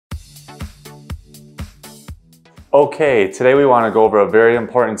Okay, today we want to go over a very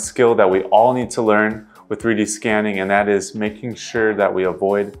important skill that we all need to learn with 3D scanning, and that is making sure that we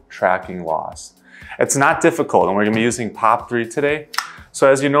avoid tracking loss. It's not difficult, and we're going to be using POP 3 today.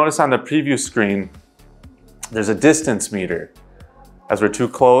 So as you notice on the preview screen, there's a distance meter. As we're too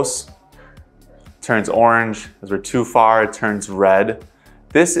close, it turns orange. As we're too far, it turns red.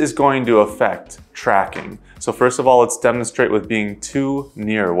 This is going to affect tracking. So first of all, let's demonstrate with being too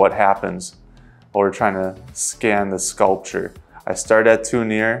near what happens while we're trying to scan the sculpture. I start at too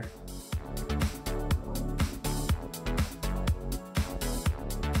near.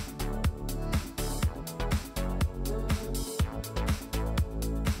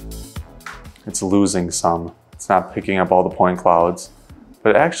 It's losing some. It's not picking up all the point clouds, but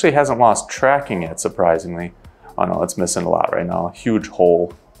it actually hasn't lost tracking yet, surprisingly. Oh no, it's missing a lot right now. Huge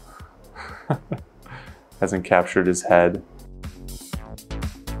hole. Hasn't captured his head.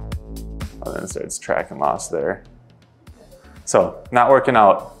 Oh, then it starts tracking loss there. So, not working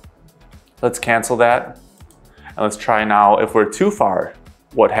out. Let's cancel that. And let's try now, if we're too far,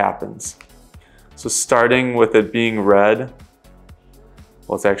 what happens? So starting with it being red,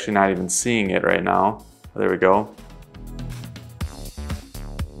 well, it's actually not even seeing it right now. There we go.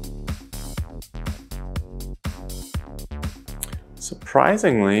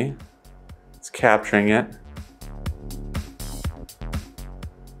 Surprisingly, it's capturing it.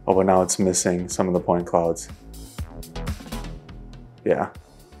 Oh, but now it's missing some of the point clouds. Yeah,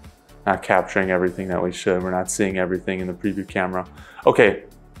 not capturing everything that we should. We're not seeing everything in the preview camera. Okay,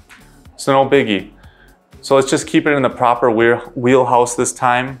 so no biggie. So let's just keep it in the proper wheelhouse this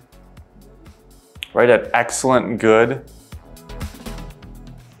time. Right at excellent and good.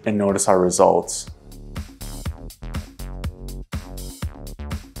 And notice our results.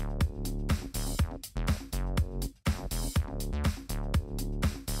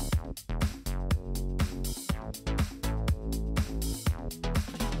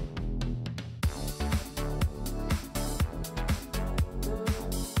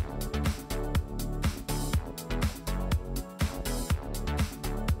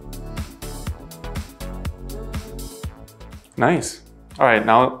 Nice. All right,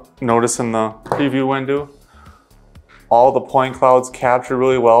 now notice in the preview window, all the point clouds captured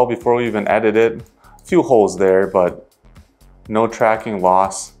really well before we even edit it. A few holes there, but no tracking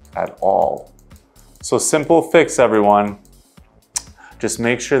loss at all. So simple fix, everyone. Just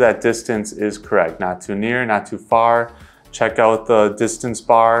make sure that distance is correct. Not too near, not too far. Check out the distance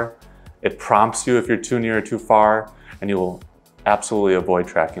bar. It prompts you if you're too near or too far, and you will absolutely avoid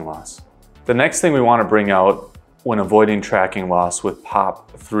tracking loss. The next thing we want to bring out when avoiding tracking loss with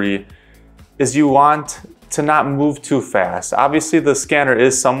POP 3 is you want to not move too fast. Obviously the scanner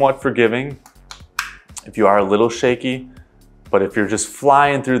is somewhat forgiving if you are a little shaky, but if you're just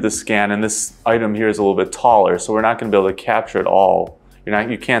flying through the scan, and this item here is a little bit taller, so we're not going to be able to capture it all.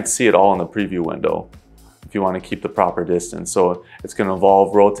 You can't see it all in the preview window if you want to keep the proper distance. So it's going to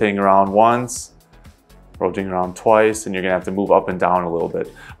involve rotating around once, rotating around twice, and you're going to have to move up and down a little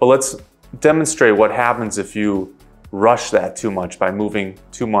bit. But let's demonstrate what happens if you rush that too much by moving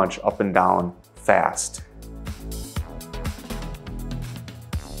too much up and down fast.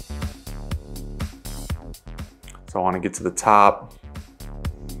 So I want to get to the top.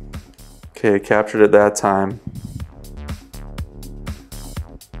 Okay, captured it that time.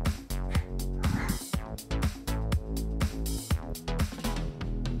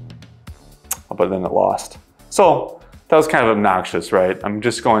 Oh, but then it lost. So that was kind of obnoxious, right? I'm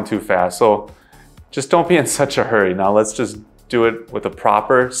just going too fast. So just don't be in such a hurry. Now let's just do it with a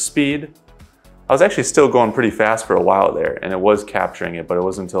proper speed. I was actually still going pretty fast for a while there, and it was capturing it, but it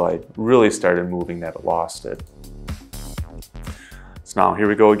wasn't until I really started moving that it lost it. So now here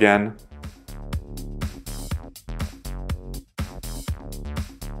we go again.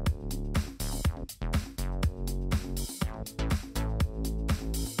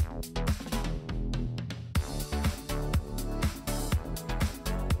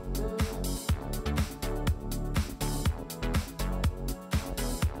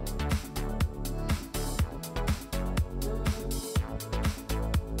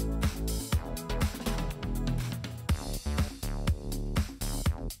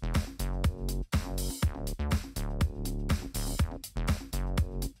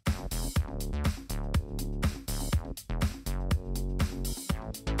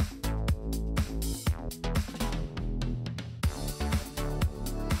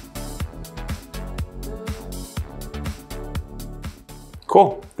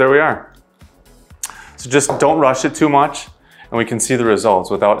 Cool, there we are. So just don't rush it too much, and we can see the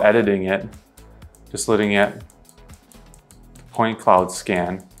results without editing it. Just letting it point cloud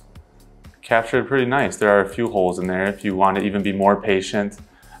scan. captured pretty nice. There are a few holes in there. If you want to even be more patient,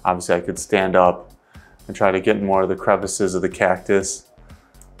 obviously I could stand up and try to get more of the crevices of the cactus.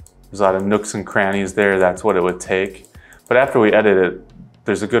 There's a lot of nooks and crannies there. That's what it would take. But after we edit it,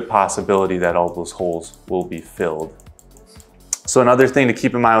 there's a good possibility that all those holes will be filled. So another thing to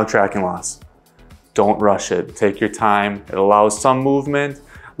keep in mind with tracking loss, don't rush it. Take your time. It allows some movement, a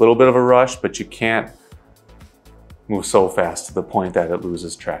little bit of a rush, but you can't move so fast to the point that it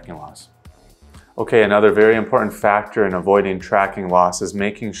loses tracking loss. Okay, another very important factor in avoiding tracking loss is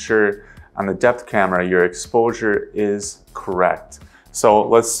making sure on the depth camera your exposure is correct.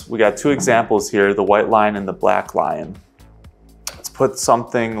 So we got two examples here, the white line and the black line. Let's put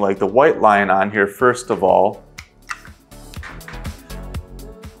something like the white line on here first of all.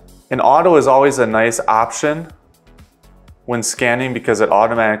 And auto is always a nice option when scanning because it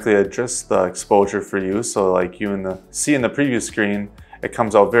automatically adjusts the exposure for you. So like you see in the preview screen, it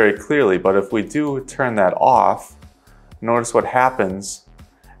comes out very clearly. But if we do turn that off, notice what happens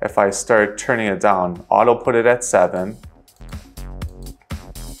if I start turning it down. Auto put it at 7.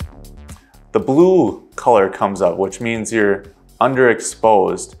 The blue color comes up, which means you're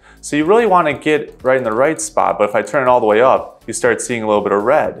underexposed. So you really want to get right in the right spot, but if I turn it all the way up, you start seeing a little bit of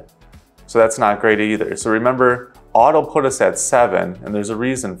red. So that's not great either. So remember, auto put us at 7, and there's a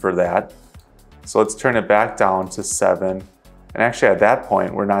reason for that. So let's turn it back down to 7. And actually at that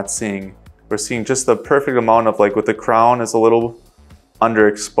point, we're seeing just the perfect amount of, like with the crown is a little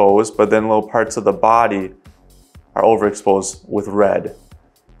underexposed, but then little parts of the body are overexposed with red.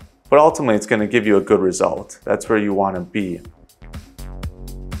 But ultimately, it's going to give you a good result. That's where you want to be.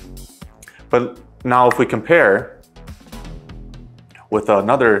 But now if we compare with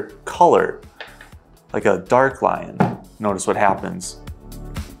another color, like a dark line, notice what happens.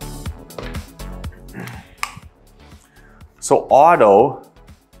 So auto,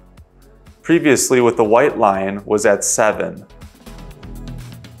 previously with the white line, was at 7.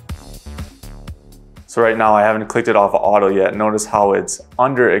 So right now I haven't clicked it off of auto yet. Notice how it's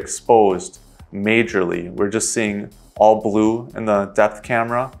underexposed majorly. We're just seeing all blue in the depth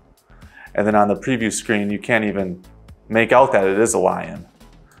camera. And then on the preview screen, you can't even make out that it is a lion.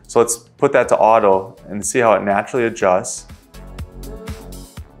 So let's put that to auto and see how it naturally adjusts.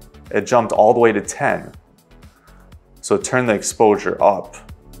 It jumped all the way to 10. So turn the exposure up.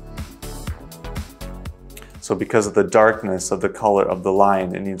 So because of the darkness of the color of the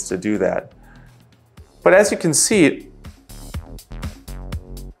lion, it needs to do that. But as you can see,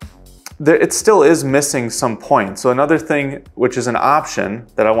 it still is missing some points. So another thing, which is an option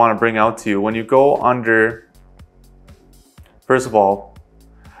that I want to bring out to you, when you go under, first of all,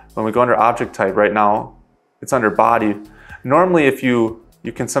 when we go under object type right now, it's under body. Normally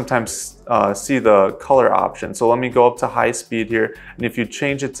you can sometimes see the color option. So let me go up to high speed here. And if you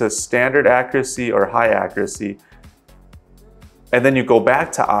change it to standard accuracy or high accuracy, and then you go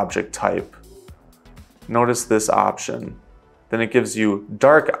back to object type, notice this option. Then it gives you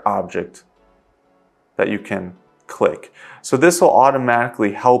dark object that you can click. So this will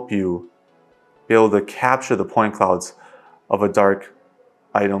automatically help you be able to capture the point clouds of a dark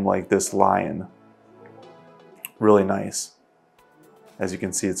item like this lion. Really nice. As you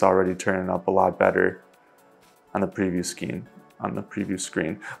can see, it's already turning up a lot better on the preview screen.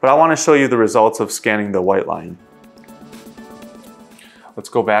 But I want to show you the results of scanning the white line. Let's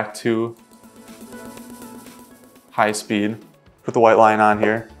go back to high speed, put the white line on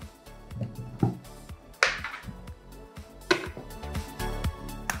here.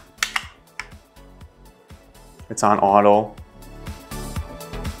 It's on auto.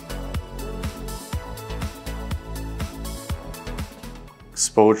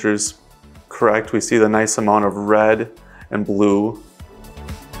 Exposure's correct. We see the nice amount of red and blue.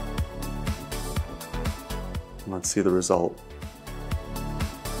 Let's see the result.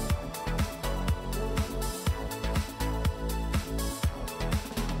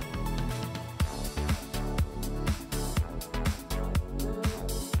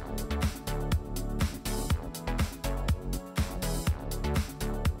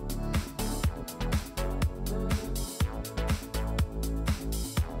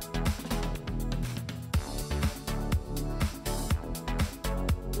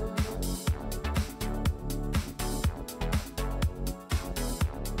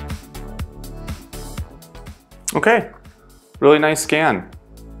 Okay, really nice scan.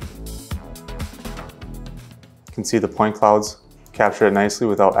 You can see the point clouds capture it nicely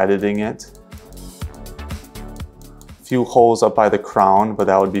without editing it. A few holes up by the crown, but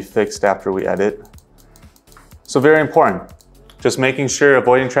that would be fixed after we edit. So very important. Just making sure,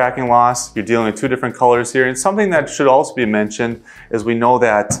 avoiding tracking loss. You're dealing with two different colors here. And something that should also be mentioned is we know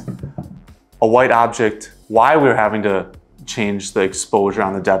that a white object, why we're having to change the exposure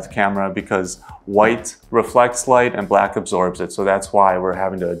on the depth camera, because white reflects light and black absorbs it. So that's why we're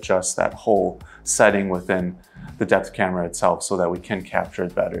having to adjust that whole setting within the depth camera itself so that we can capture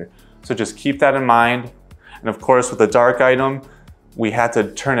it better. So just keep that in mind. And of course, with the dark item, we had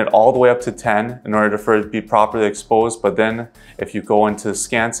to turn it all the way up to 10 in order for it to be properly exposed. But then if you go into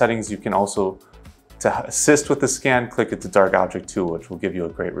scan settings, you can also, to assist with the scan, click it to dark object 2, which will give you a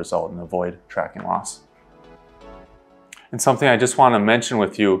great result and avoid tracking loss. And something I just want to mention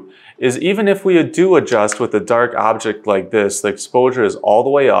with you is even if we do adjust with a dark object like this, the exposure is all the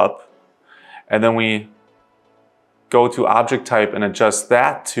way up, and then we go to object type and adjust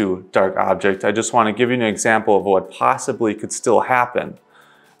that to dark object. I just want to give you an example of what possibly could still happen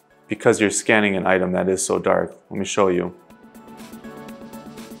because you're scanning an item that is so dark. Let me show you.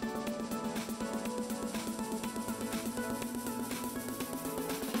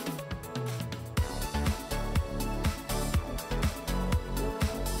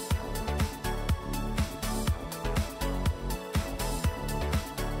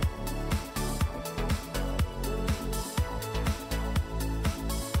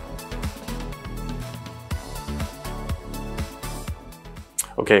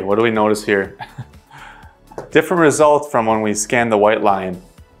 Okay, what do we notice here? Different result from when we scanned the white line.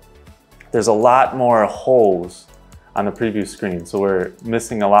 There's a lot more holes on the preview screen, so we're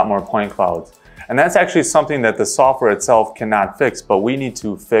missing a lot more point clouds. And that's actually something that the software itself cannot fix, but we need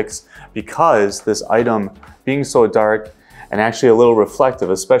to fix because this item being so dark and actually a little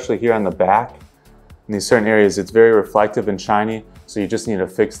reflective, especially here on the back, in these certain areas, it's very reflective and shiny, so you just need to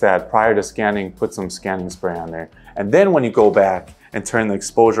fix that. Prior to scanning, put some scanning spray on there. And then when you go back and turn the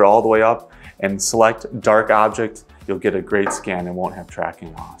exposure all the way up and select dark object, you'll get a great scan and won't have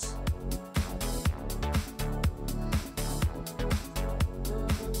tracking loss.